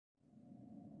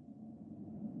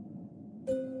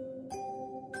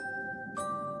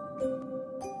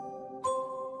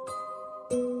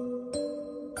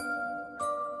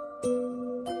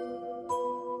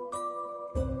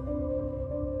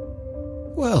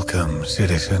Welcome,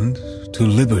 citizens, to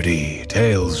Liberty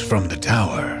Tales from the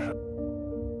Tower.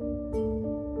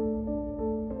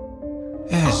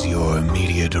 As your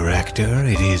media director,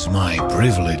 it is my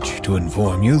privilege to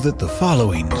inform you that the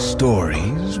following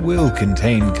stories will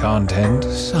contain content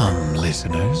some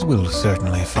listeners will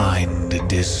certainly find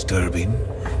disturbing.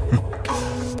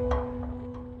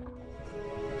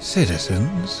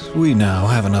 Citizens, we now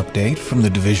have an update from the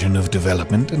Division of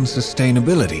Development and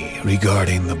Sustainability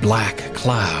regarding the black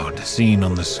cloud seen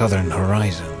on the southern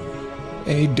horizon.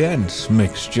 A dense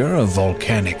mixture of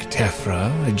volcanic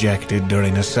tephra ejected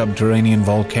during a subterranean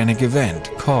volcanic event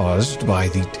caused by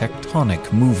the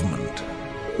tectonic movement.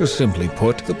 Simply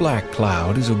put, the black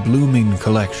cloud is a blooming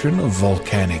collection of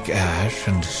volcanic ash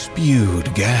and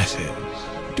spewed gases.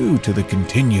 Due to the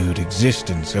continued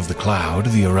existence of the cloud,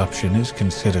 the eruption is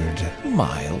considered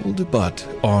mild but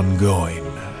ongoing.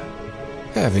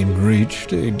 Having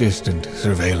reached a distant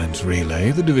surveillance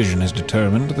relay, the division has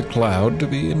determined the cloud to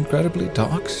be incredibly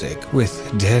toxic,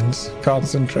 with dense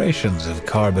concentrations of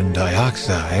carbon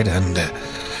dioxide and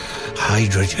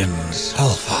hydrogen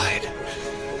sulfide.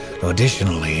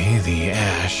 Additionally, the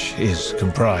ash is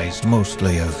comprised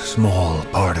mostly of small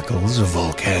particles of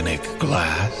volcanic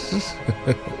glass,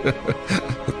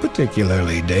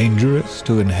 particularly dangerous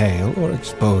to inhale or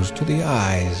expose to the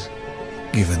eyes.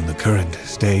 Given the current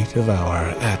state of our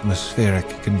atmospheric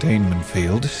containment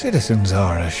field, citizens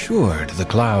are assured the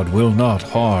cloud will not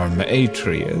harm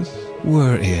Atreus,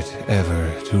 were it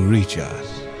ever to reach us.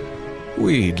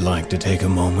 We'd like to take a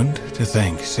moment to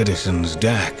thank citizens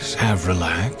Dax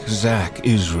Havrelak, Zach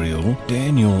Israel,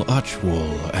 Daniel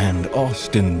Uchwell, and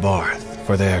Austin Barth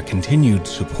for their continued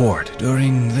support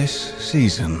during this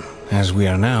season, as we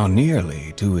are now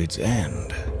nearly to its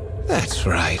end. That's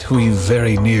right, we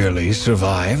very nearly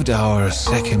survived our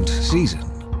second season.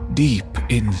 Deep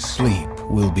in Sleep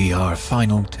will be our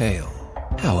final tale.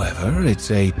 However,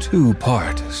 it's a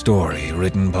two-part story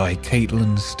written by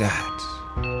Kaitlin Statz.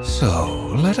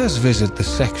 So, let us visit the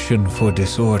section for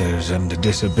disorders and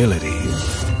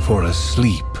disabilities for a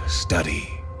sleep study.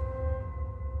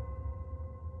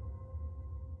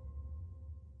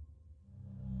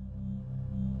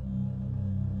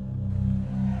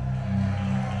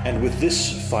 And with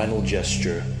this final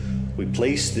gesture, we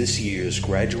place this year's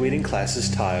graduating class's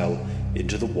tile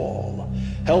into the wall,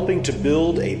 helping to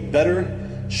build a better,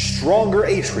 stronger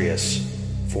Atreus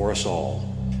for us all.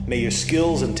 May your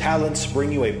skills and talents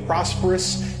bring you a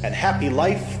prosperous and happy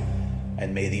life,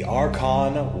 and may the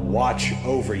Archon watch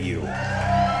over you.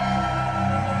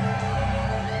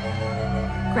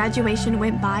 Graduation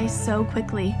went by so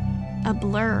quickly, a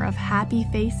blur of happy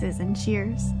faces and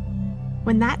cheers.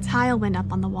 When that tile went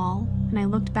up on the wall, and I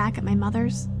looked back at my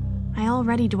mother's, I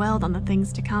already dwelled on the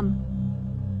things to come.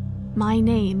 My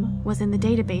name was in the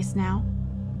database now,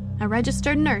 a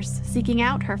registered nurse seeking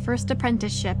out her first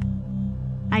apprenticeship.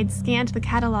 I'd scanned the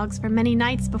catalogs for many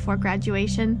nights before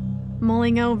graduation,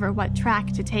 mulling over what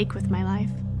track to take with my life.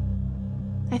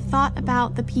 I thought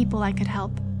about the people I could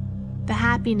help, the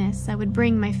happiness I would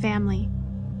bring my family,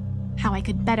 how I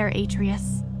could better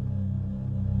Atreus.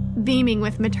 Beaming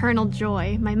with maternal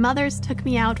joy, my mothers took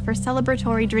me out for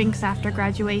celebratory drinks after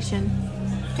graduation.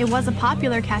 It was a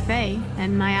popular cafe,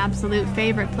 and my absolute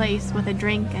favorite place with a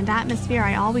drink and atmosphere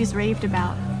I always raved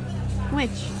about,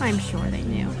 which I'm sure they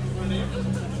knew.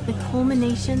 The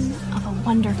culmination of a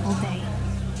wonderful day.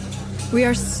 We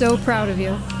are so proud of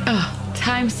you. Oh,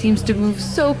 time seems to move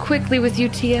so quickly with you,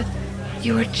 Tia.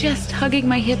 You were just hugging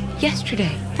my hip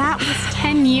yesterday. That was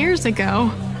 10 years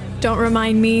ago. Don't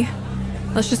remind me.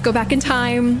 Let's just go back in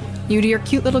time. You do your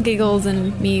cute little giggles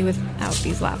and me without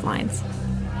these laugh lines.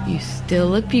 You still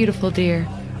look beautiful, dear.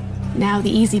 Now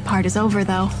the easy part is over,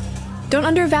 though. Don't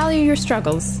undervalue your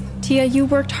struggles. Tia, you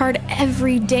worked hard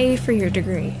every day for your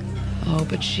degree. Oh,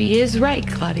 but she is right,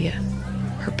 Claudia.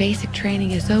 Her basic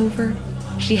training is over.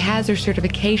 She has her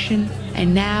certification,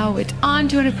 and now it's on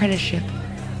to an apprenticeship.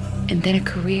 And then a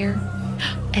career.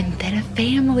 And then a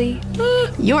family.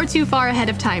 You're too far ahead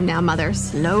of time now, Mother.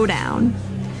 Slow down.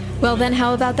 Well then,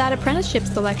 how about that apprenticeship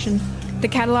selection? The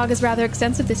catalog is rather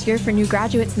extensive this year for new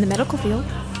graduates in the medical field.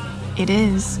 It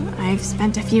is. I've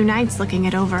spent a few nights looking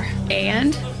it over.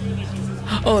 And?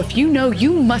 Oh, if you know,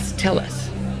 you must tell us.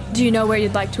 Do you know where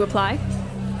you'd like to apply?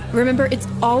 Remember, it's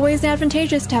always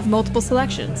advantageous to have multiple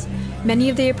selections. Many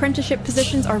of the apprenticeship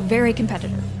positions are very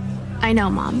competitive. I know,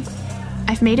 Mom.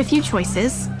 I've made a few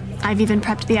choices. I've even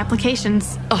prepped the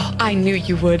applications. Oh, I knew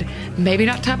you would. Maybe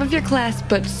not top of your class,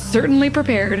 but certainly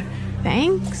prepared.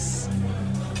 Thanks.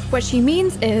 What she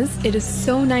means is, it is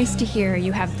so nice to hear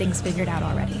you have things figured out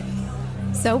already.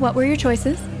 So, what were your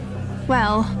choices?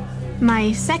 Well,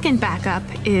 My second backup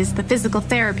is the physical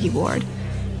therapy ward,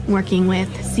 working with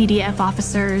CDF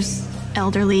officers,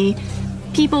 elderly,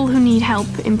 people who need help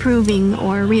improving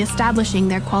or reestablishing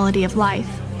their quality of life.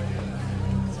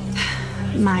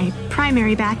 My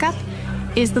primary backup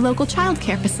is the local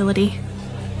childcare facility.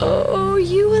 Oh,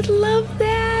 you would love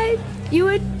that. You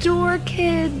adore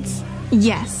kids.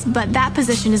 Yes, but that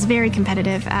position is very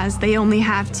competitive as they only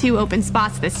have 2 open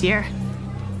spots this year.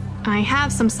 I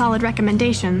have some solid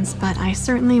recommendations, but I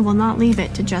certainly will not leave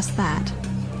it to just that.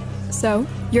 So,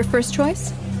 your first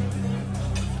choice?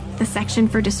 The section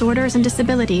for disorders and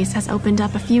disabilities has opened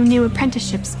up a few new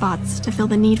apprenticeship spots to fill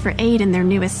the need for aid in their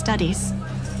newest studies.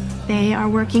 They are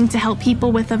working to help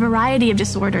people with a variety of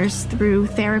disorders through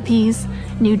therapies,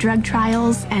 new drug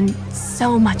trials, and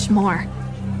so much more.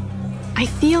 I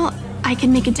feel I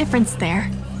can make a difference there.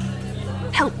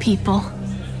 Help people.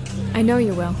 I know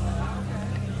you will.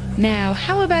 Now,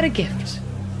 how about a gift?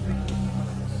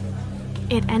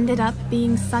 It ended up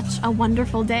being such a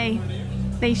wonderful day.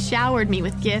 They showered me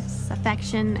with gifts,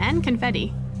 affection, and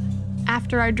confetti.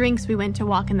 After our drinks, we went to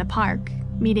walk in the park,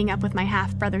 meeting up with my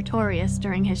half-brother Torius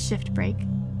during his shift break.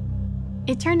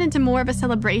 It turned into more of a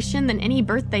celebration than any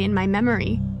birthday in my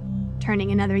memory.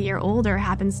 Turning another year older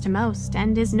happens to most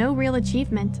and is no real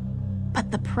achievement.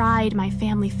 But the pride my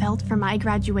family felt for my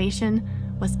graduation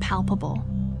was palpable.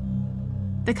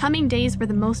 The coming days were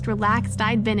the most relaxed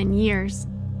I'd been in years.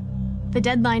 The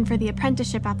deadline for the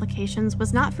apprenticeship applications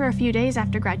was not for a few days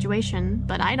after graduation,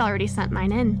 but I'd already sent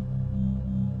mine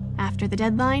in. After the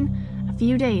deadline, a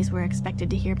few days were expected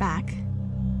to hear back.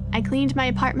 I cleaned my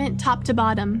apartment top to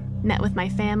bottom, met with my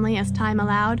family as time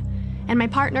allowed, and my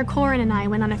partner Corin and I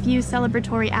went on a few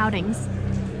celebratory outings.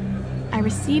 I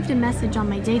received a message on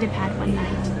my datapad one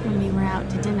night when we were out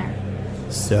to dinner.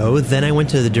 So then I went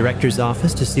to the director's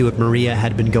office to see what Maria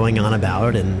had been going on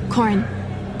about, and... Corin,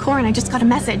 I just got a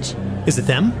message. Is it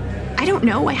them? I don't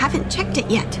know, I haven't checked it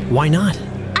yet. Why not?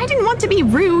 I didn't want to be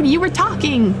rude, you were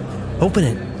talking. Open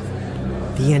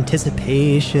it. The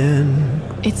anticipation.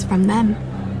 It's from them.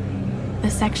 The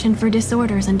section for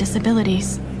disorders and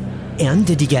disabilities. And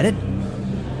did you get it?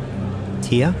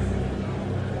 Tia?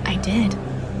 I did.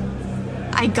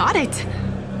 I got it.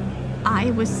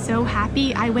 I was so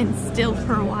happy I went still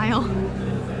for a while.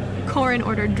 Corin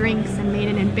ordered drinks and made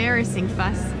an embarrassing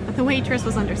fuss, but the waitress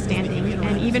was understanding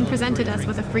and even presented us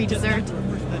with a free dessert.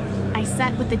 I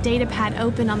sat with the datapad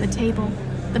open on the table,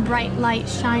 the bright light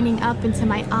shining up into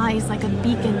my eyes like a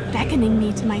beacon beckoning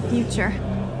me to my future.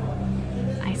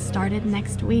 I started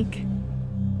next week.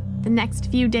 The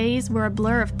next few days were a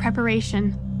blur of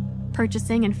preparation,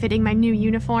 purchasing and fitting my new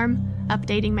uniform,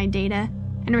 updating my data,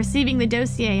 and receiving the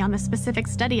dossier on the specific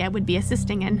study I would be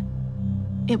assisting in.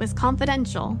 It was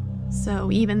confidential,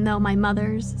 so even though my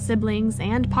mother's, siblings,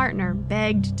 and partner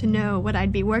begged to know what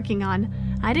I'd be working on,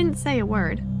 I didn't say a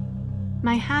word.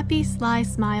 My happy, sly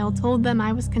smile told them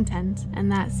I was content,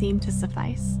 and that seemed to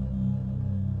suffice.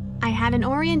 I had an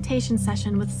orientation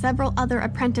session with several other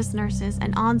apprentice nurses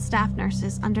and on-staff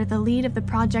nurses under the lead of the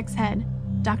project's head,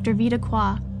 Dr. Vita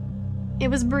Croix. It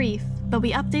was brief, but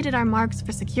we updated our marks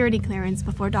for security clearance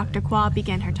before Dr. Croix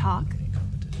began her talk.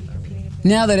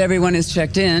 Now that everyone is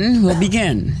checked in, we'll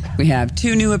begin. We have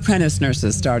 2 new apprentice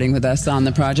nurses starting with us on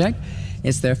the project.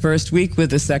 It's their first week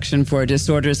with the section for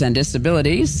disorders and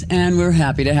disabilities, and we're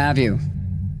happy to have you.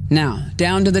 Now,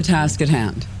 down to the task at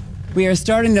hand. We are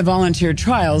starting the volunteer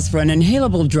trials for an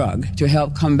inhalable drug to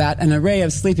help combat an array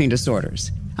of sleeping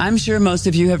disorders. I'm sure most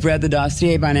of you have read the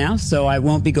dossier by now, so I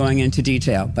won't be going into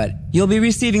detail, but you'll be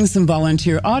receiving some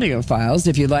volunteer audio files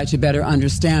if you'd like to better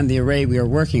understand the array we are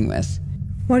working with.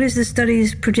 What is the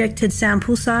study's projected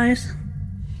sample size?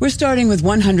 We're starting with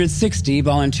 160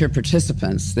 volunteer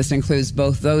participants. This includes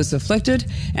both those afflicted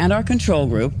and our control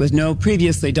group with no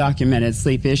previously documented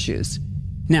sleep issues.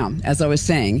 Now, as I was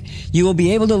saying, you will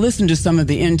be able to listen to some of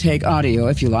the intake audio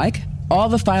if you like. All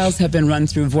the files have been run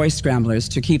through voice scramblers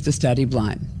to keep the study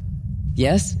blind.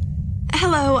 Yes?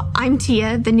 Hello, I'm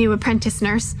Tia, the new apprentice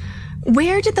nurse.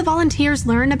 Where did the volunteers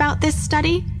learn about this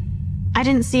study? I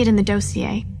didn't see it in the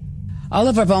dossier. All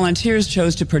of our volunteers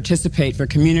chose to participate for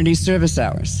community service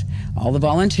hours. All the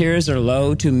volunteers are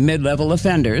low to mid-level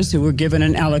offenders who were given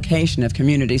an allocation of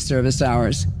community service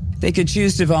hours. They could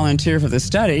choose to volunteer for the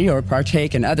study or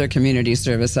partake in other community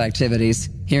service activities.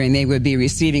 Hearing they would be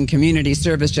receiving community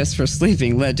service just for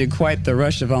sleeping led to quite the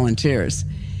rush of volunteers.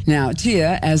 Now,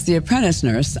 Tia, as the apprentice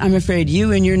nurse, I'm afraid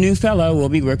you and your new fellow will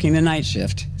be working the night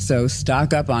shift, so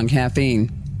stock up on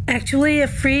caffeine. Actually, a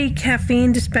free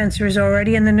caffeine dispenser is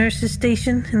already in the nurse's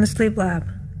station in the sleep lab.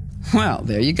 Well,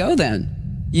 there you go then.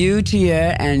 You,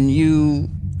 Tia, and you...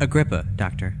 Agrippa,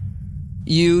 Doctor.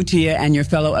 You, Tia, and your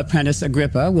fellow apprentice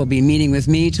Agrippa will be meeting with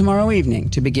me tomorrow evening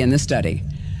to begin the study.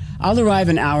 I'll arrive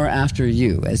an hour after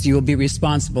you, as you will be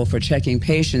responsible for checking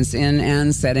patients in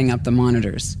and setting up the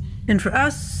monitors. And for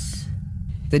us?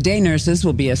 The day nurses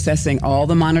will be assessing all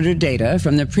the monitored data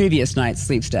from the previous night's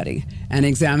sleep study and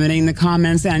examining the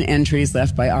comments and entries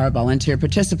left by our volunteer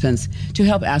participants to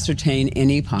help ascertain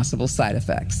any possible side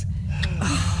effects.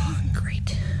 Oh,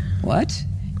 great. What?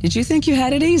 Did you think you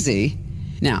had it easy?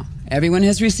 Now, everyone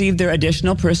has received their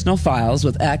additional personal files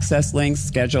with access links,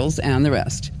 schedules, and the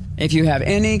rest. If you have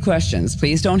any questions,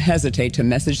 please don't hesitate to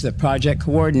message the project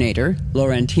coordinator,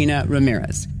 Laurentina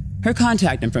Ramirez. Her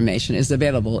contact information is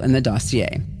available in the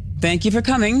dossier. Thank you for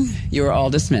coming. You are all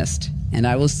dismissed, and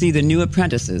I will see the new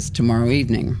apprentices tomorrow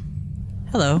evening.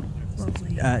 Hello.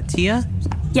 Tia?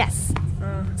 Yes.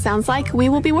 Sounds like we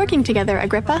will be working together,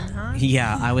 Agrippa.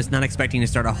 Yeah, I was not expecting to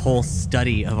start a whole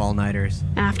study of all-nighters.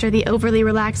 After the overly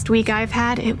relaxed week I've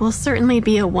had, it will certainly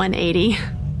be a 180.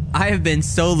 I have been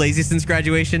so lazy since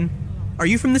graduation. Are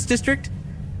you from this district?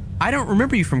 I don't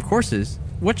remember you from courses.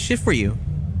 What shift were you?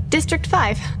 District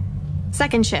 5.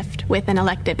 Second shift, with an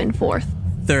elective in 4th.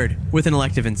 Third, with an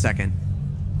elective in 2nd.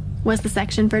 Was the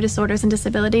section for disorders and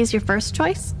disabilities your first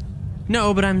choice?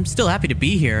 No, but I'm still happy to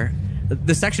be here.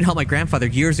 The section helped my grandfather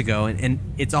years ago, and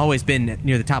it's always been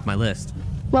near the top of my list.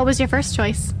 What was your first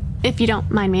choice, if you don't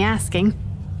mind me asking?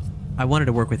 I wanted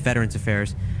to work with Veterans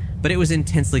Affairs, but it was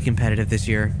intensely competitive this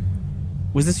year.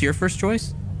 Was this your first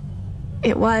choice?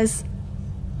 It was.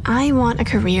 I want a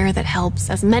career that helps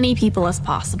as many people as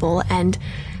possible, and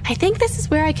I think this is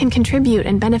where I can contribute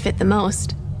and benefit the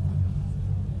most.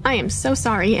 I am so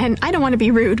sorry, and I don't want to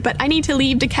be rude, but I need to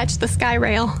leave to catch the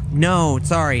Skyrail. No,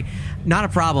 sorry. Not a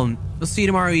problem. We'll see you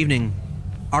tomorrow evening.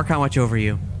 Archon watch over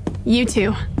you. You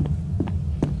too.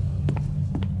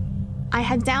 I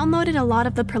had downloaded a lot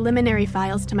of the preliminary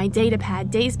files to my datapad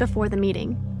days before the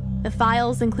meeting. The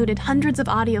files included hundreds of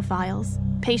audio files,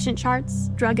 patient charts,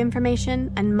 drug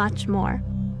information, and much more.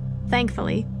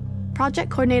 Thankfully,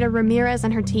 Project Coordinator Ramirez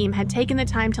and her team had taken the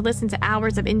time to listen to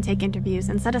hours of intake interviews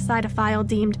and set aside a file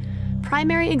deemed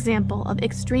Primary Example of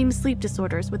Extreme Sleep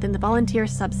Disorders within the volunteer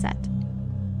subset.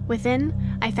 Within,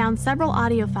 I found several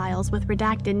audio files with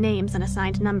redacted names and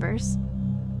assigned numbers.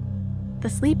 The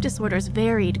sleep disorders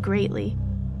varied greatly.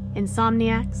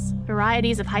 Insomniacs,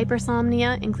 varieties of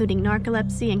hypersomnia, including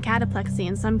narcolepsy and cataplexy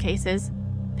in some cases,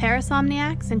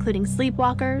 parasomniacs, including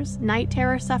sleepwalkers, night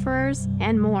terror sufferers,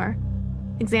 and more.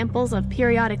 Examples of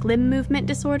periodic limb movement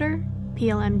disorder,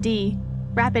 PLMD,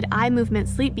 rapid eye movement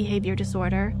sleep behavior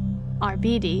disorder,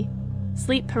 RBD,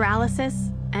 sleep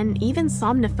paralysis, and even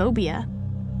somnophobia.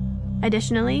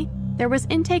 Additionally, there was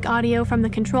intake audio from the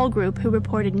control group who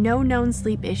reported no known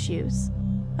sleep issues.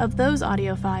 Of those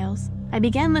audio files, I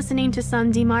began listening to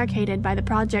some demarcated by the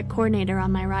project coordinator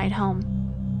on my ride home.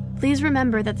 Please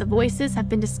remember that the voices have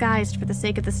been disguised for the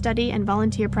sake of the study and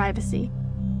volunteer privacy.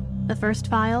 The first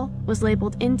file was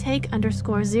labeled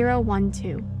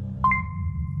intake_012.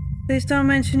 Please don't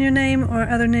mention your name or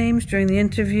other names during the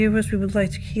interview, as we would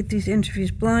like to keep these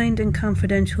interviews blind and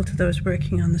confidential to those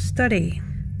working on the study.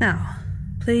 Now,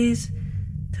 please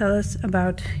tell us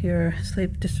about your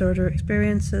sleep disorder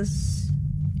experiences.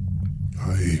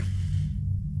 I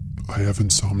have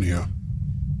insomnia.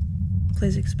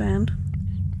 Please expand.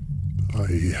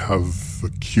 I have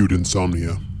acute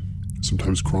insomnia,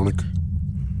 sometimes chronic.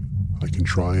 I can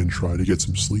try to get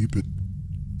some sleep.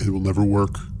 It will never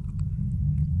work.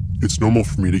 It's normal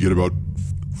for me to get about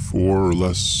 4 or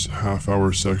less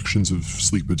half-hour sections of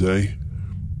sleep a day.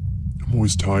 I'm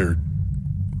always tired.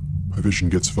 My vision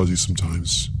gets fuzzy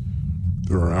sometimes.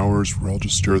 There are hours where I'll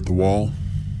just stare at the wall.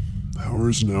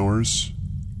 Hours and hours.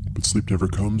 But sleep never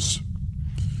comes.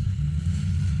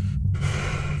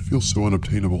 It feels so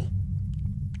unobtainable.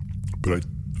 But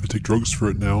I take drugs for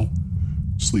it now.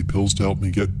 Sleep pills to help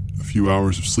me get a few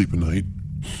hours of sleep a night.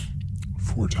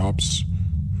 4 tops.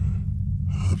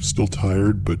 I'm still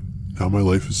tired, but now my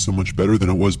life is so much better than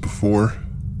it was before.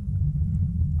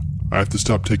 I have to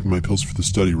stop taking my pills for the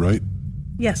study, right?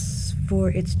 Yes, for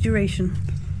its duration.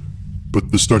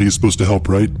 But the study is supposed to help,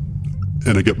 right?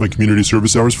 And I get my community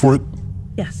service hours for it?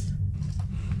 Yes.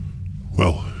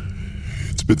 Well,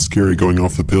 it's a bit scary going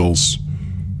off the pills.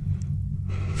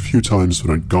 A few times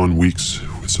when I'd gone weeks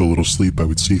with so little sleep, I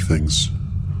would see things.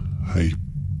 I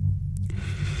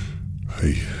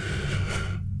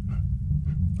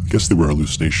guess they were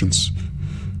hallucinations.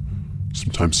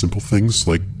 Sometimes simple things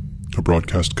like a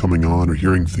broadcast coming on or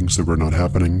hearing things that were not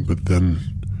happening, but then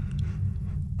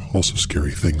also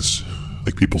scary things,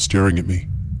 like people staring at me.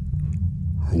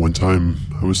 Or one time,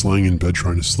 I was lying in bed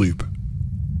trying to sleep,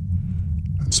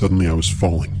 and suddenly I was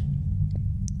falling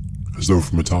as though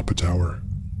from atop a tower.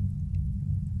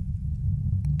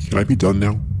 Can I be done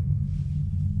now?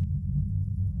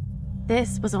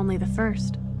 This was only the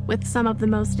first, with some of the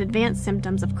most advanced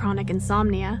symptoms of chronic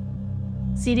insomnia.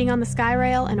 Seating on the sky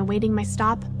rail and awaiting my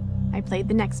stop, I played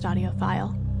the next audio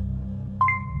file.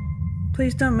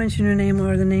 Please don't mention your name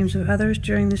or the names of others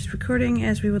during this recording,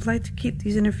 as we would like to keep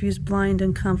these interviews blind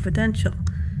and confidential.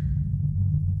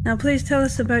 Now please tell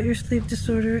us about your sleep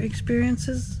disorder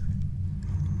experiences.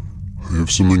 I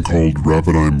have something called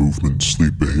rapid eye movement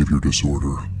sleep behavior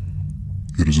disorder.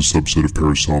 It is a subset of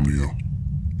parasomnia.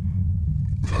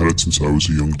 I've had it since I was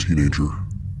a young teenager.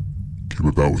 Came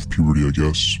about with puberty, I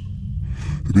guess.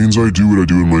 It means I do what I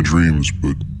do in my dreams,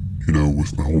 but,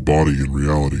 with my whole body in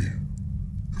reality.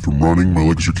 If I'm running, my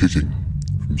legs are kicking.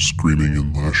 If I'm screaming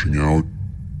and lashing out,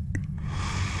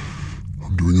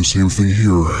 I'm doing the same thing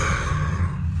here.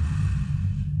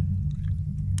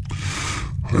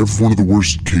 I have one of the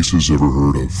worst cases ever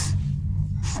heard of.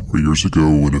 4 years ago,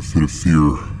 in a fit of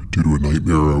fear, due to a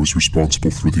nightmare, I was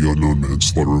responsible for the unknown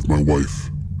manslaughter of my wife,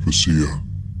 Vita.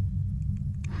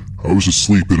 I was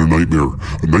asleep in a nightmare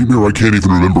I can't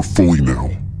even remember fully now.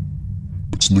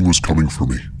 But something was coming for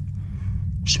me.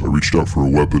 So I reached out for a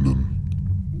weapon, and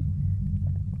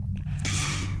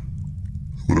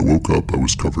when I woke up, I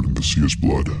was covered in Vita's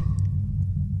blood.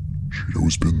 She'd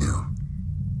always been there,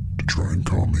 to try and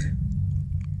calm me.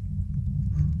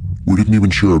 We didn't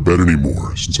even share a bed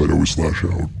anymore, since I'd always lash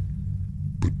out.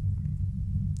 But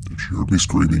if she heard me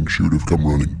screaming, she would have come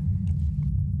running.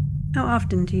 How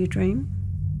often do you dream?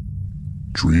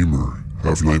 Dream or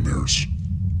have nightmares?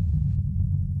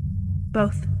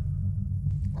 Both.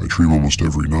 I dream almost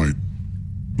every night.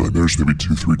 Nightmares maybe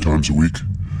 2-3 times a week.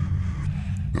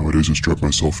 Nowadays I strap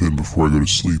myself in before I go to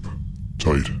sleep.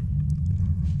 Tight.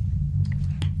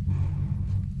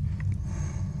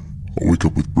 I'll wake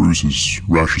up with bruises,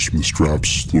 rashes from the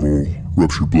straps, little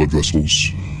ruptured blood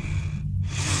vessels.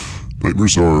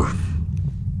 Nightmares are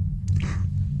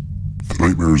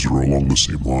along the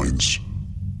same lines.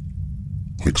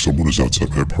 Like someone is outside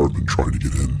my apartment trying to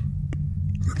get in.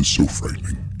 And it is so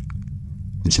frightening.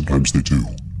 And sometimes they do.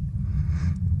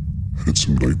 And it's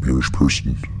some nightmarish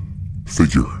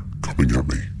figure coming at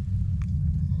me.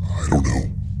 I don't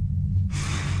know.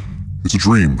 It's a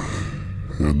dream.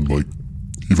 And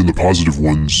even the positive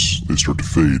ones, they start to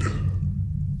fade.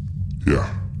 Yeah.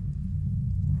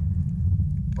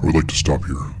 I would like to stop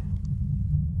here.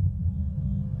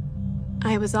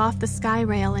 I was off the sky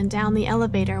rail and down the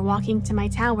elevator walking to my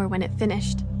tower when it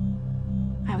finished.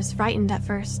 I was frightened at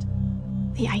first.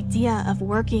 The idea of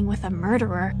working with a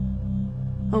murderer.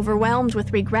 Overwhelmed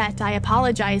with regret, I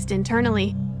apologized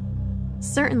internally.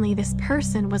 Certainly this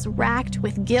person was racked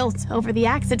with guilt over the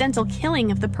accidental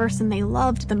killing of the person they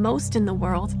loved the most in the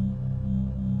world.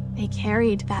 They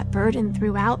carried that burden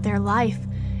throughout their life,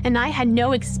 and I had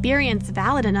no experience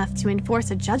valid enough to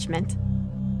enforce a judgment.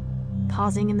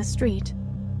 Pausing in the street,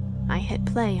 I hit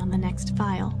play on the next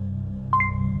file.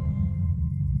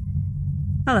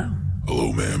 Hello.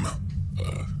 Hello, ma'am.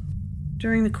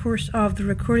 During the course of the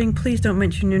recording, please don't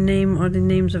mention your name or the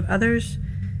names of others.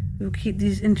 We will keep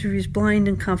these interviews blind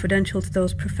and confidential to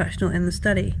those professional in the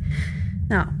study.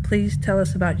 Now, please tell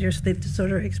us about your sleep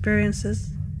disorder experiences.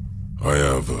 I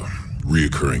have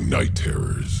reoccurring night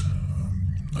terrors.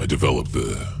 I developed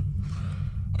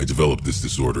this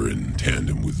disorder in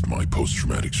tandem with my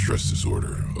post-traumatic stress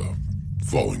disorder,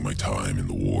 following my time in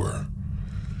the war.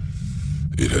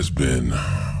 It has been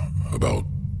about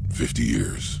 50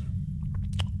 years.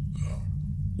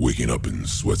 Waking up in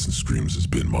sweats and screams has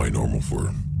been my normal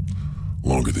for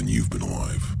longer than you've been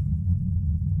alive.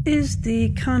 Is the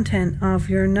content of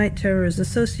your night terrors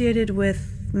associated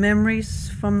with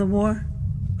memories from the war?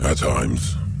 At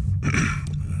times.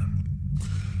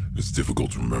 It's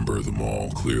difficult to remember them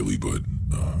all clearly, but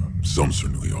some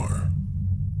certainly are.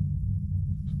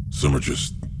 Some are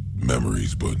just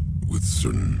memories, but with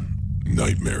certain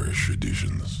nightmarish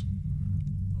additions.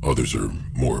 Others are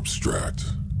more abstract.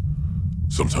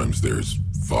 Sometimes there's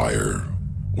fire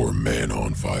or a man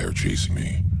on fire chasing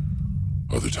me.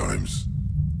 Other times,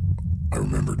 I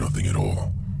remember nothing at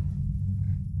all.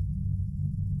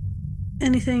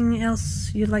 Anything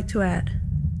else you'd like to add?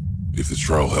 If this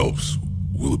trial helps,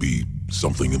 will it be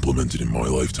something implemented in my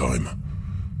lifetime?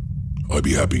 I'd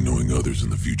be happy knowing others in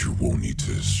the future won't need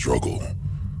to struggle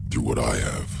through what I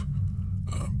have.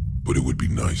 But it would be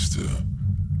nice to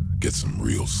get some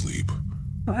real sleep.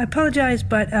 Well, I apologize,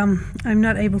 but I'm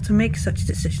not able to make such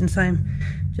decisions. I'm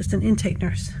just an intake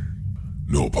nurse.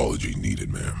 No apology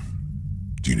needed, ma'am.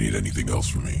 Do you need anything else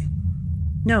from me?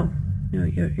 No,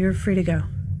 you're free to go.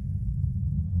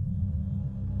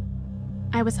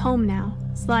 I I was home now,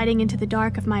 sliding into the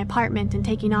dark of my apartment and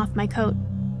taking off my coat.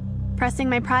 Pressing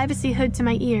my privacy hood to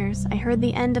my ears, I heard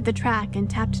the end of the track and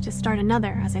tapped to start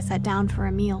another as I sat down for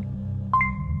a meal.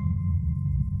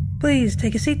 Please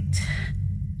take a seat.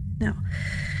 Now,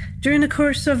 during the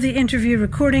course of the interview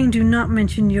recording, do not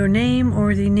mention your name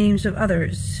or the names of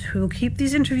others. We will keep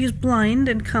these interviews blind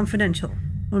and confidential.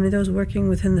 Only those working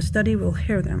within the study will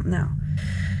hear them. Now,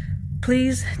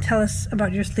 please tell us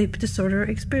about your sleep disorder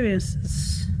experiences.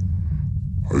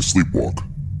 I sleepwalk.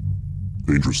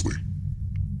 Dangerously.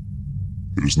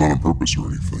 It is not on purpose or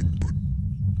anything, but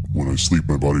when I sleep,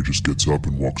 my body just gets up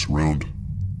and walks around.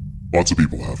 Lots of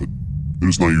people have it. It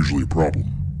is not usually a problem.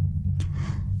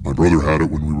 My brother had it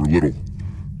when we were little,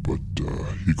 but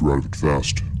he grew out of it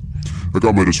fast. I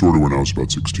got my disorder when I was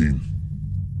about 16.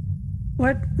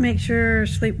 What makes your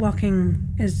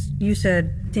sleepwalking, as you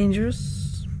said,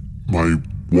 dangerous? My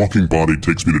walking body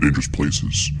takes me to dangerous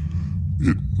places.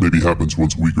 It maybe happens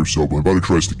once a week or so, but my body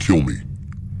tries to kill me.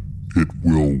 It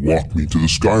will walk me to the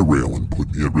sky rail and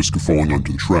put me at risk of falling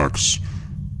onto the tracks,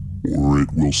 or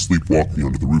it will sleepwalk me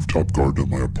onto the rooftop garden of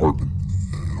my apartment.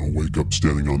 I'll wake up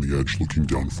standing on the edge looking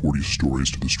down 40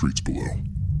 stories to the streets below.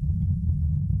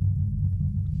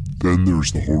 Then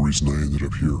there's the whole reason I ended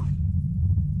up here.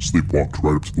 Sleepwalked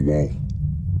right up to the wall.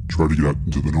 Tried to get out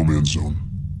into the no-man's zone.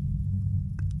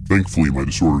 Thankfully, my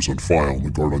disorder's on file and the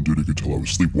guard on duty could tell I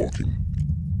was sleepwalking.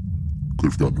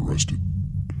 Could have gotten arrested.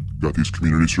 Got these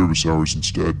community service hours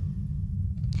instead.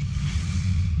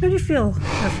 How do you feel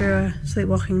after a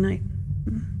sleepwalking night?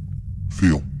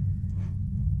 Feel?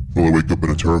 Well, I wake up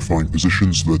in a terrifying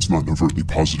position, so that's not an overtly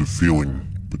positive feeling.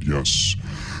 But yes,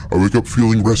 I wake up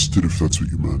feeling rested, if that's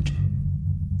what you meant.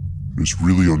 It is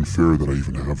really unfair that I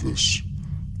even have this.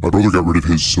 My brother got rid of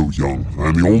his so young. I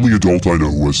am the only adult I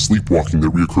know who has sleepwalking that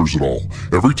reoccurs at all.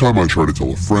 Every time I try to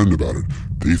tell a friend about it,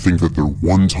 they think that their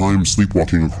one-time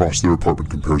sleepwalking across their apartment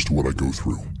compares to what I go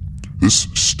through. This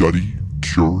study,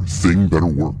 cure, thing better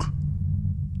work.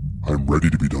 I'm ready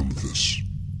to be done with this.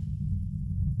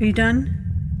 Are you done?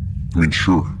 I mean,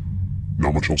 sure.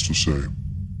 Not much else to say.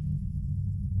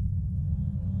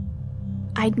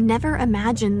 I'd never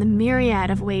imagined the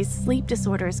myriad of ways sleep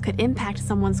disorders could impact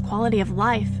someone's quality of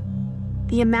life.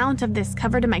 The amount of this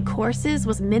covered in my courses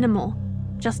was minimal.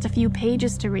 Just a few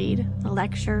pages to read, a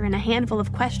lecture, and a handful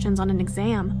of questions on an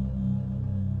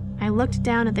exam. I looked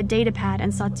down at the datapad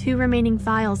and saw 2 remaining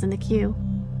files in the queue.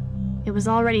 It was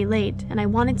already late, and I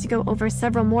wanted to go over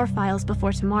several more files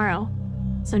before tomorrow,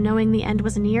 so knowing the end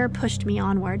was near pushed me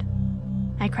onward.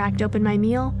 I cracked open my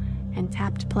meal and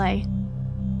tapped play.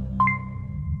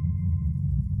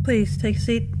 Please take a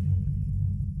seat.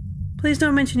 Please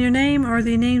don't mention your name or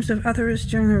the names of others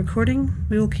during the recording.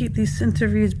 We will keep these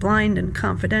interviews blind and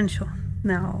confidential.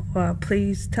 Now,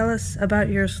 please tell us about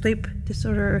your sleep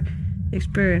disorder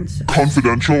experiences.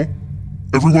 Confidential?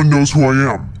 Everyone knows who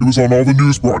I am. It was on all the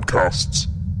news broadcasts.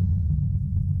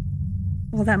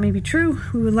 Well, that may be true.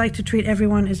 We would like to treat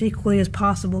everyone as equally as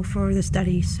possible for the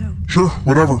study, so... Sure,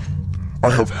 whatever. I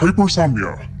have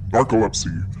hypersomnia,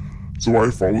 narcolepsy, so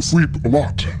I fall asleep a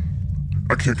lot.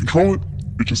 I can't control it.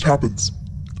 It just happens.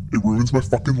 It ruins my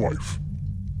fucking life.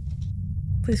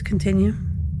 Please continue.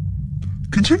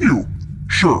 Continue?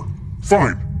 Sure.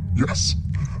 Fine. Yes.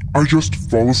 I just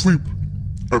fall asleep.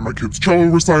 At my kid's cello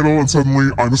recital, and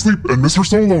suddenly I'm asleep and miss her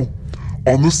solo.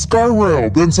 On the sky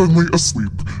rail, then suddenly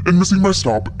asleep and missing my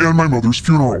stop and my mother's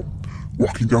funeral.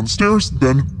 Walking down the stairs,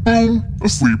 then boom,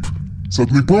 asleep.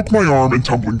 Suddenly broke my arm and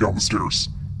tumbling down the stairs.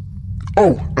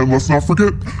 Oh, and let's not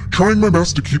forget, trying my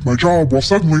best to keep my job while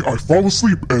suddenly I fall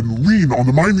asleep and lean on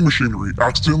the mining machinery,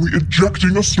 accidentally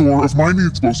ejecting a store of mining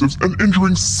explosives and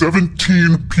injuring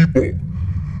 17 people.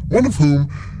 One of whom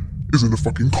is in a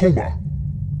fucking coma.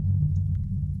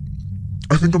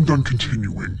 I think I'm done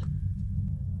continuing.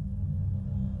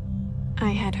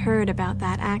 I had heard about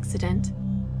that accident.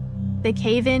 The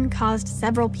cave-in caused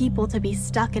several people to be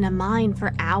stuck in a mine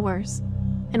for hours,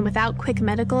 and without quick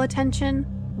medical attention,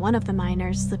 one of the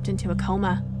miners slipped into a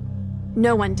coma.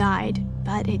 No one died,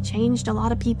 but it changed a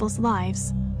lot of people's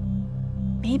lives.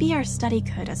 Maybe our study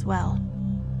could as well.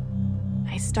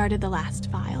 I started the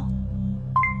last file.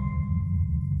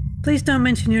 Please don't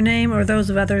mention your name or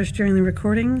those of others during the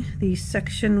recording. The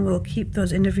section will keep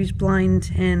those interviews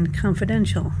blind and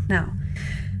confidential. Now,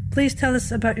 please tell us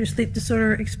about your sleep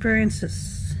disorder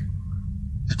experiences.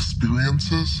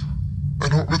 Experiences? I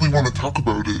don't really want to talk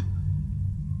about it.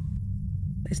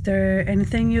 Is there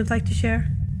anything you'd like to share?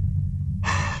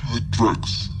 The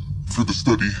drugs for the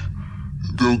study.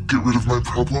 They'll get rid of my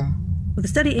problem? Well, the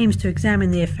study aims to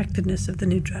examine the effectiveness of the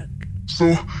new drug.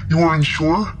 So, you aren't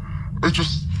sure?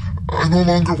 I no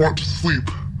longer want to sleep.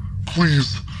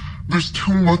 Please, there's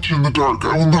too much in the dark.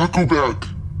 I will not go back.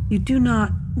 You do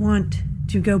not want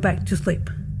to go back to sleep.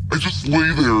 I just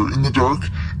lay there in the dark,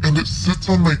 and it sits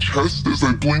on my chest as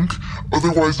I blink,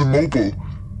 otherwise immobile.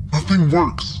 Nothing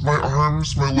works. My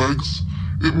arms, my legs.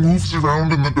 It moves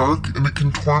around in the dark, and it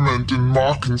can torment and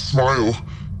mock and smile.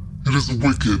 It is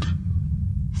wicked.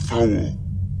 Foul.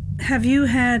 Have you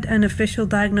had an official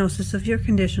diagnosis of your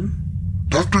condition?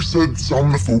 Doctor said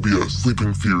somnophobia,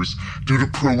 sleeping fears, due to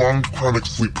prolonged chronic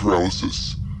sleep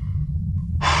paralysis.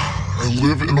 I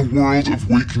live in a world of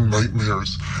waking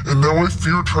nightmares, and now I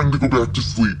fear trying to go back to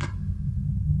sleep.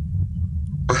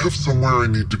 I have somewhere I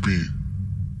need to be.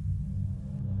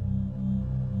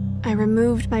 I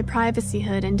removed my privacy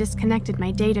hood and disconnected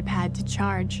my datapad to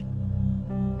charge.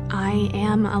 I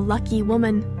am a lucky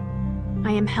woman.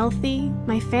 I am healthy,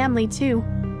 my family too.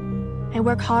 I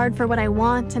work hard for what I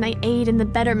want, and I aid in the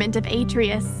betterment of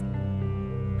Atreus.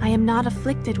 I am not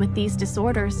afflicted with these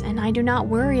disorders, and I do not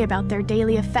worry about their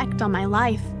daily effect on my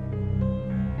life.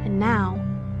 And now,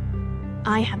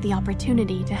 I have the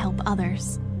opportunity to help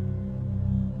others.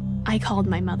 I called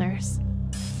my mothers.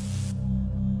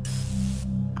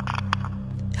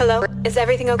 Hello? Is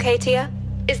everything okay, Tia?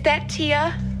 Is that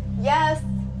Tia? Yes.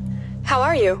 How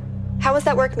are you? How was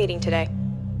that work meeting today?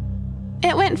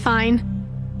 It went fine.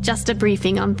 Just a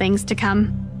briefing on things to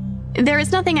come. There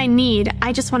is nothing I need,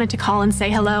 I just wanted to call and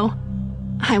say hello.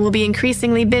 I will be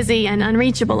increasingly busy and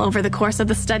unreachable over the course of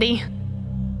the study.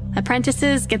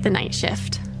 Apprentices get the night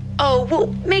shift. Oh, well,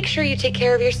 make sure you take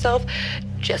care of yourself.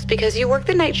 Just because you work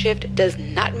the night shift does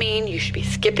not mean you should be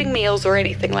skipping meals or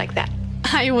anything like that.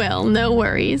 I will, no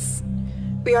worries.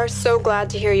 We are so glad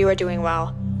to hear you are doing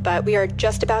well, but we are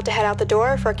just about to head out the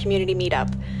door for a community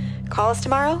meetup. Call us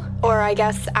tomorrow, or I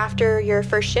guess after your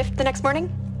first shift the next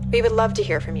morning. We would love to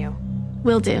hear from you.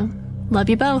 Will do. Love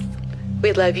you both.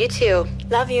 We love you too.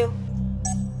 Love you.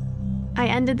 I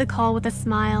ended the call with a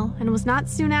smile and was not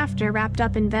soon after wrapped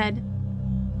up in bed.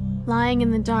 Lying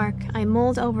in the dark, I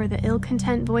mulled over the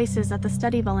ill-content voices of the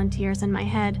study volunteers in my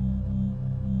head.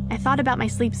 I thought about my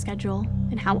sleep schedule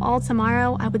and how all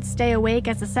tomorrow I would stay awake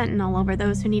as a sentinel over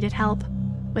those who needed help.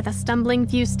 With a stumbling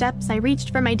few steps, I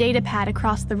reached for my datapad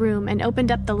across the room and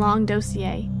opened up the long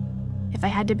dossier. If I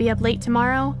had to be up late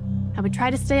tomorrow, I would try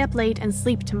to stay up late and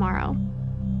sleep tomorrow.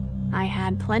 I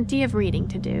had plenty of reading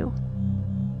to do.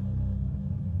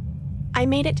 I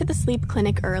made it to the sleep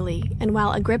clinic early, and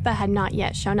while Agrippa had not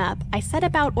yet shown up, I set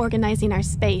about organizing our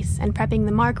space and prepping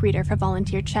the mark reader for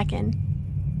volunteer check-in.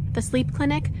 The sleep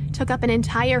clinic took up an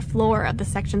entire floor of the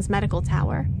section's medical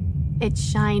tower. It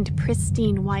shined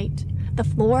pristine white, the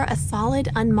floor a solid,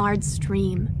 unmarred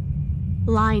stream.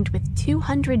 Lined with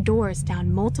 200 doors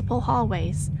down multiple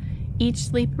hallways, each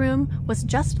sleep room was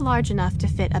just large enough to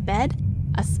fit a bed,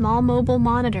 a small mobile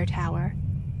monitor tower,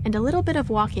 and a little bit of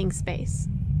walking space.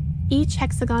 Each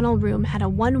hexagonal room had a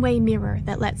one-way mirror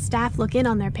that let staff look in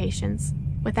on their patients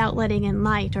without letting in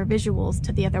light or visuals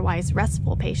to the otherwise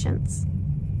restful patients.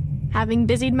 Having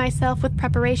busied myself with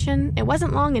preparation, it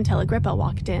wasn't long until Agrippa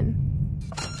walked in.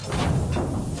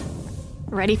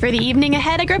 Ready for the evening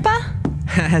ahead, Agrippa?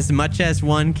 As much as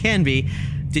one can be.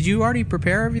 Did you already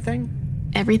prepare everything?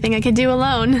 Everything I could do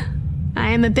alone.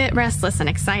 I am a bit restless and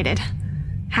excited.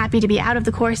 Happy to be out of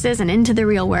the courses and into the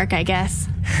real work, I guess.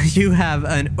 You have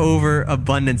an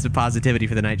overabundance of positivity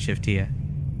for the night shift, Tia.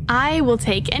 I will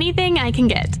take anything I can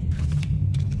get.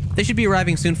 They should be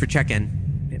arriving soon for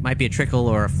check-in. It might be a trickle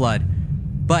or a flood.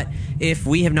 But if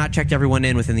we have not checked everyone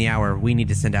in within the hour, we need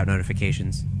to send out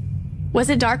notifications. Was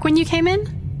it dark when you came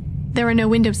in? There were no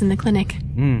windows in the clinic.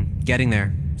 Getting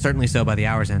there. Certainly so by the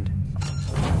hour's end.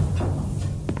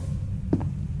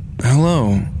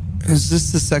 Hello. Is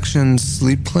this the section's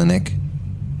sleep clinic?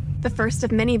 The first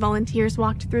of many volunteers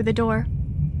walked through the door.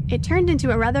 It turned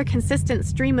into a rather consistent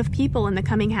stream of people in the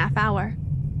coming half hour.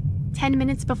 10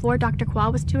 minutes before Dr. Croix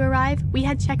was to arrive, we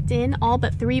had checked in all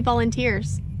but 3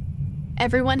 volunteers.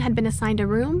 Everyone had been assigned a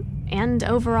room, and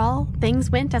overall, things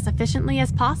went as efficiently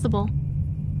as possible.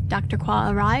 Dr. Croix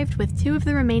arrived with 2 of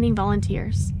the remaining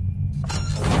volunteers.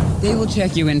 They will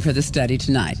check you in for the study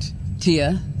tonight.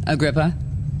 Tia, Agrippa.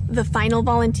 The final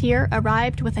volunteer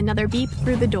arrived with another beep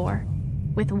through the door.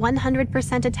 With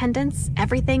 100% attendance,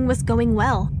 everything was going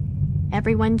well.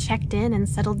 Everyone checked in and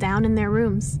settled down in their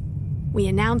rooms. We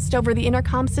announced over the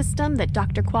intercom system that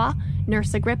Dr. Croix,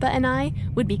 Nurse Agrippa, and I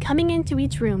would be coming into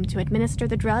each room to administer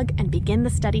the drug and begin the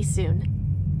study soon.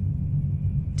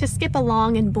 To skip a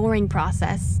long and boring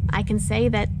process, I can say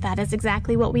that is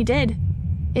exactly what we did.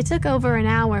 It took over an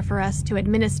hour for us to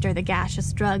administer the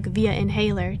gaseous drug via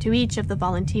inhaler to each of the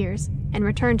volunteers and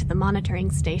return to the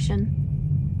monitoring station.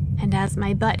 and as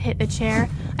my butt hit the chair,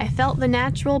 I felt the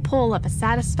natural pull of a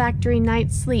satisfactory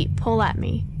night's sleep pull at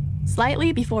me,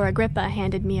 slightly before Agrippa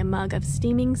handed me a mug of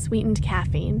steaming sweetened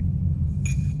caffeine.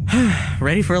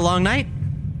 Ready for a long night?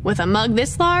 With a mug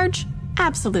this large?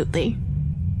 Absolutely.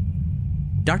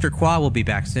 Dr. Croix will be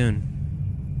back soon.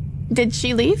 Did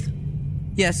she leave?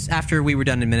 Yes, after we were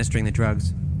done administering the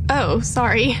drugs. Oh,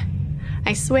 sorry.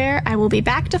 I swear I will be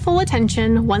back to full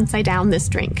attention once I down this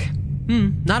drink.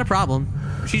 Not a problem.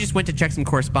 She just went to check some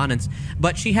correspondence,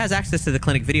 but she has access to the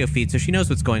clinic video feed, so she knows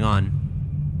what's going on.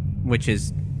 Which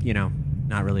is,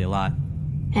 not really a lot.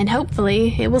 And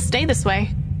hopefully it will stay this way.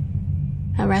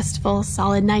 A restful,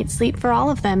 solid night's sleep for all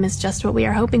of them is just what we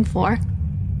are hoping for.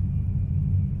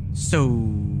 So,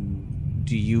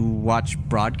 do you watch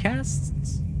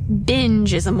broadcasts?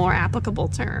 Binge is a more applicable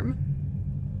term.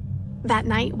 That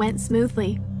night went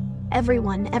smoothly.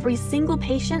 Every single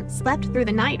patient slept through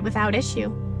the night without issue.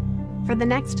 For the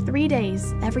next 3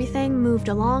 days, everything moved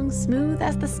along smooth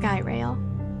as the sky rail.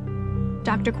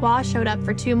 Dr. Croix showed up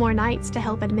for 2 more nights to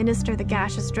help administer the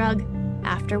gaseous drug,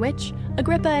 after which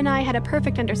Agrippa and I had a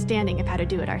perfect understanding of how to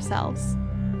do it ourselves.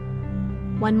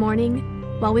 One morning,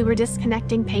 while we were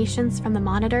disconnecting patients from the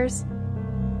monitors,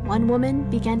 one woman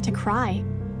began to cry.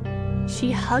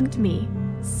 She hugged me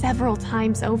several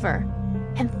times over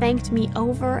and thanked me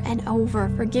over and over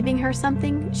for giving her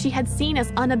something she had seen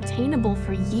as unobtainable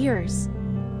for years: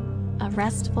 a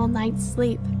restful night's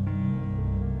sleep.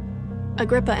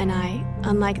 Agrippa and I,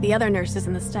 unlike the other nurses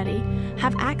in the study,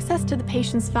 have access to the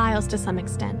patient's files to some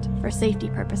extent for safety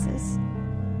purposes.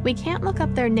 We can't look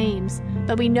up their names,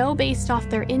 but we know based off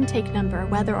their intake number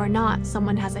whether or not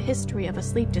someone has a history of a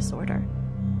sleep disorder.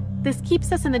 This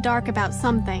keeps us in the dark about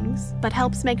some things, but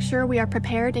helps make sure we are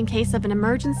prepared in case of an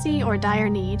emergency or dire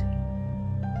need.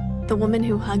 The woman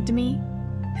who hugged me,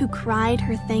 who cried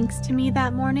her thanks to me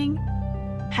that morning,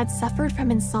 had suffered from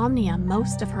insomnia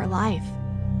most of her life.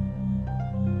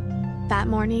 That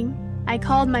morning, I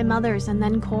called my mother's and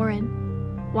then Corin.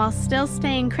 While still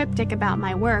staying cryptic about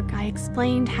my work, I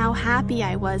explained how happy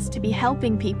I was to be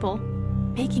helping people,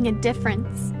 making a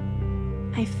difference.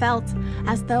 I felt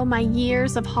as though my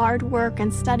years of hard work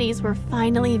and studies were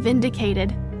finally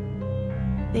vindicated.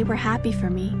 They were happy for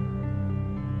me.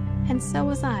 And so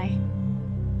was I.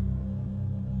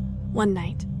 One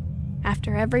night,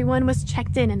 after everyone was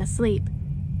checked in and asleep,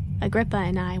 Agrippa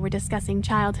and I were discussing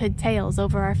childhood tales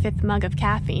over our 5th mug of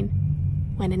caffeine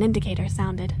when an indicator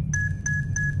sounded.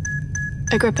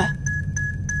 Agrippa.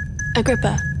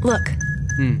 Agrippa, look.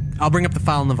 I'll bring up the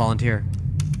file in the volunteer.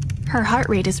 Her heart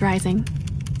rate is rising.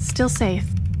 Still safe.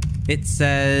 It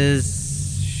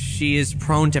says she is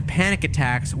prone to panic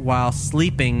attacks while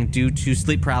sleeping due to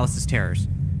sleep paralysis terrors.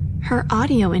 Her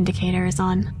audio indicator is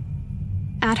on.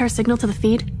 Add her signal to the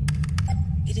feed.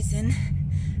 It is in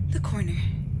the corner.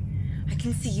 I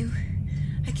can see you.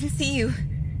 I can see you.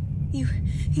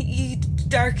 You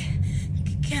dark,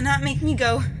 cannot make me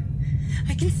go.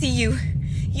 I can see you.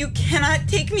 You cannot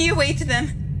take me away to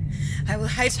them. I will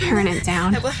hide from them. Turn it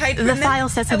down. I will hide from the them. file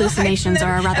says hallucinations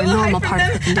are a rather normal part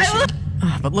of the condition.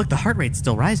 But look, the heart rate's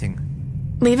still rising.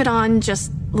 Leave it on,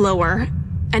 just lower,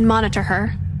 and monitor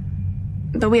her.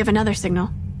 But we have another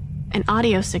signal. An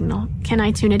audio signal. Can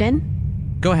I tune it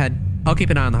in? Go ahead. I'll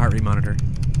keep an eye on the heart rate monitor.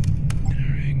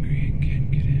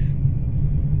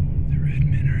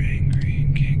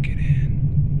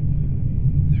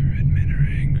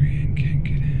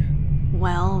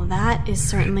 Well, that is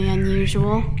certainly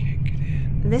unusual.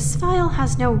 This file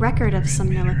has no record of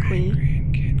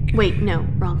somniloquy. Wait, no,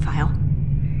 wrong file.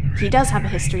 He does have a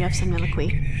history of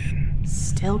somniloquy.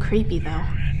 Still creepy, though.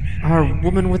 Our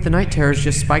woman with the night terrors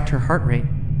just spiked her heart rate.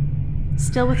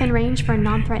 Still within range for a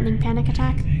non-threatening panic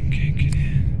attack?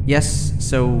 Yes,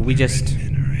 so we just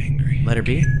let her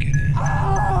be?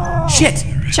 Shit!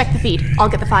 Check the feed. I'll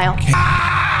get the file.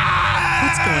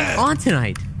 What's going on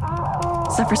tonight?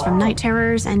 Suffers from night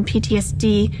terrors and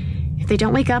PTSD. If they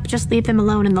don't wake up, just leave them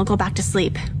alone and they'll go back to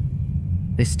sleep.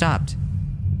 They stopped.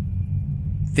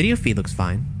 Video feed looks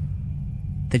fine.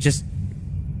 They just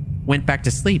went back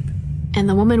to sleep. And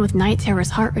the woman with night terror's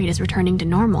heart rate is returning to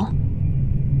normal.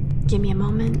 Give me a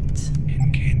moment.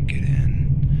 Can't get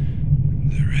in.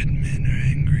 The red men are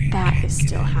angry. That is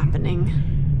still happening.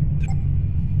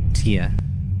 Tia.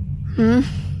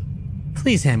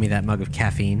 Please hand me that mug of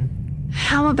caffeine.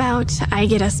 How about I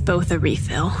get us both a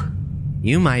refill?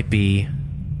 You might be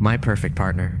my perfect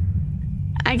partner.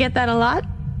 I get that a lot.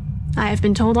 I have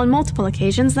been told on multiple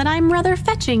occasions that I'm rather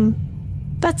fetching,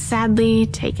 but sadly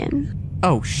taken.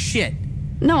 Oh, shit.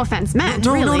 No offense meant,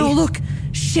 really. No, look.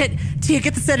 Shit. Tia,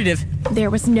 get the sedative.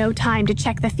 There was no time to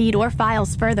check the feed or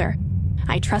files further.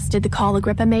 I trusted the call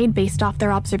Agrippa made based off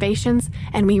their observations,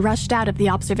 and we rushed out of the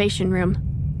observation room.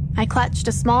 I clutched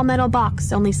a small metal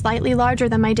box only slightly larger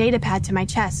than my datapad to my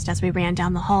chest as we ran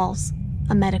down the halls,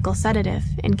 a medical sedative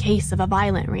in case of a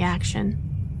violent reaction.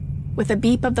 With a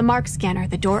beep of the mark scanner,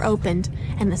 the door opened,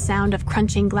 and the sound of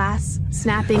crunching glass,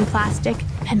 snapping plastic,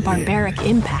 and barbaric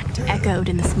impact echoed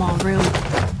in the small room.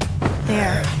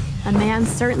 There, a man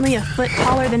certainly a foot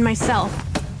taller than myself,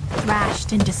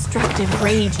 thrashed in destructive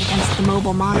rage against the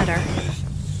mobile monitor.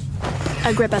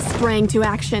 Agrippa sprang to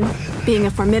action, being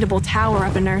a formidable tower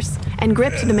of a nurse, and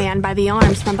gripped the man by the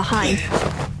arms from behind.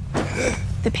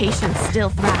 The patient still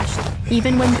thrashed,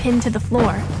 even when pinned to the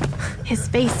floor, his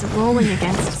face rolling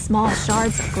against small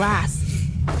shards of glass.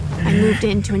 I moved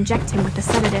in to inject him with the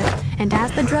sedative, and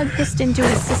as the drug hissed into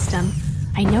his system,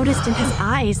 I noticed in his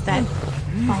eyes that,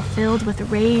 while filled with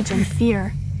rage and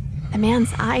fear, the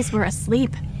man's eyes were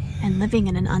asleep and living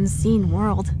in an unseen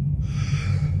world.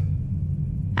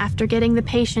 After getting the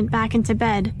patient back into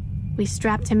bed, we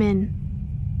strapped him in.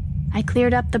 I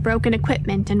cleared up the broken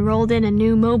equipment and rolled in a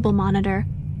new mobile monitor,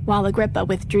 while Agrippa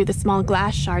withdrew the small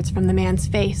glass shards from the man's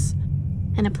face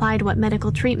and applied what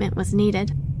medical treatment was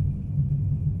needed.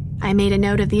 I made a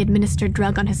note of the administered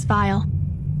drug on his file.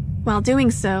 While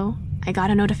doing so, I got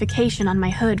a notification on my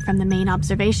hood from the main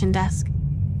observation desk.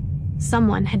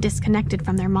 Someone had disconnected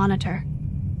from their monitor.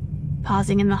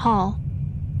 Pausing in the hall,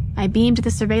 I beamed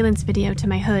the surveillance video to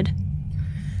my hood.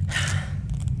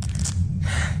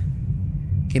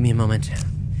 Give me a moment.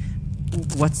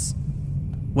 What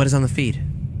is on the feed?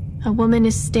 A woman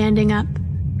is standing up.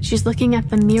 She's looking at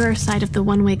the mirror side of the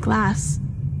one-way glass.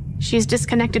 She's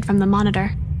disconnected from the monitor.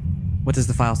 What does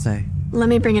the file say? Let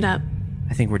me bring it up.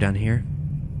 I think we're done here.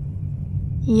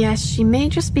 Yes, she may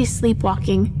just be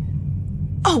sleepwalking.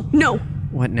 Oh, no!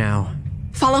 What now?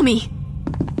 Follow me!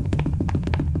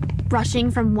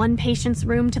 Rushing from one patient's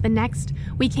room to the next,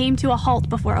 we came to a halt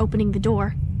before opening the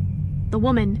door. The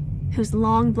woman, whose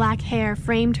long black hair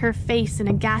framed her face in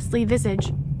a ghastly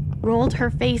visage, rolled her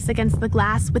face against the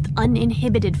glass with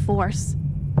uninhibited force.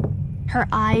 Her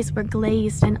eyes were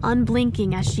glazed and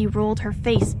unblinking as she rolled her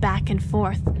face back and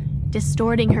forth,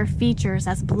 distorting her features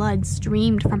as blood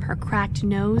streamed from her cracked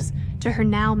nose to her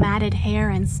now matted hair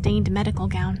and stained medical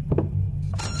gown.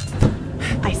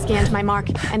 I scanned my mark,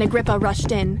 and Agrippa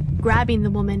rushed in, grabbing the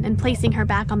woman and placing her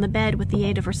back on the bed with the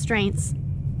aid of restraints.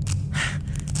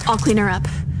 I'll clean her up.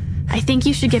 I think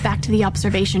you should get back to the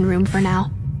observation room for now.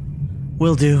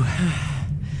 Will do.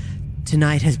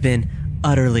 Tonight has been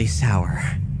utterly sour.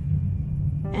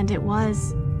 And it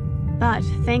was. But,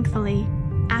 thankfully,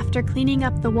 after cleaning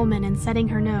up the woman and setting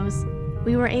her nose,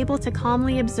 we were able to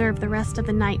calmly observe the rest of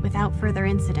the night without further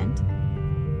incident.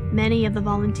 Many of the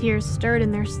volunteers stirred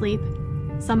in their sleep.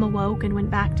 Some awoke and went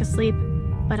back to sleep,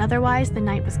 but otherwise the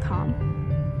night was calm.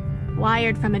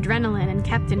 Wired from adrenaline and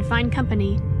kept in fine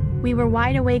company, we were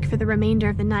wide awake for the remainder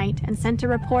of the night and sent a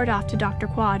report off to Dr.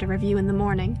 Croix to review in the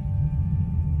morning.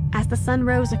 As the sun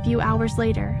rose a few hours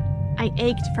later, I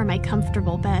ached for my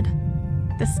comfortable bed.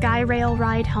 The Skyrail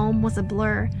ride home was a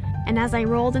blur, and as I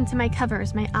rolled into my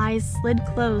covers, my eyes slid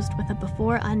closed with a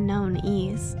before-unknown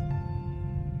ease.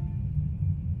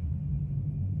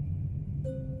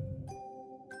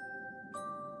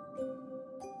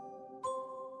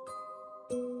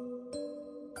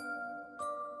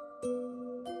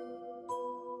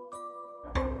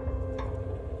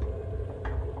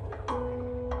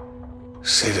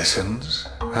 Citizens,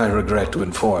 I regret to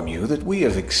inform you that we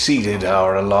have exceeded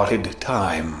our allotted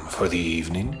time for the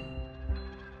evening.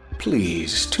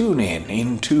 Please tune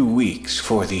in 2 weeks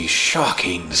for the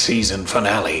shocking season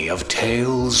finale of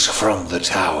Tales from the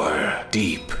Tower,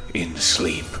 Deep in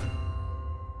Sleep.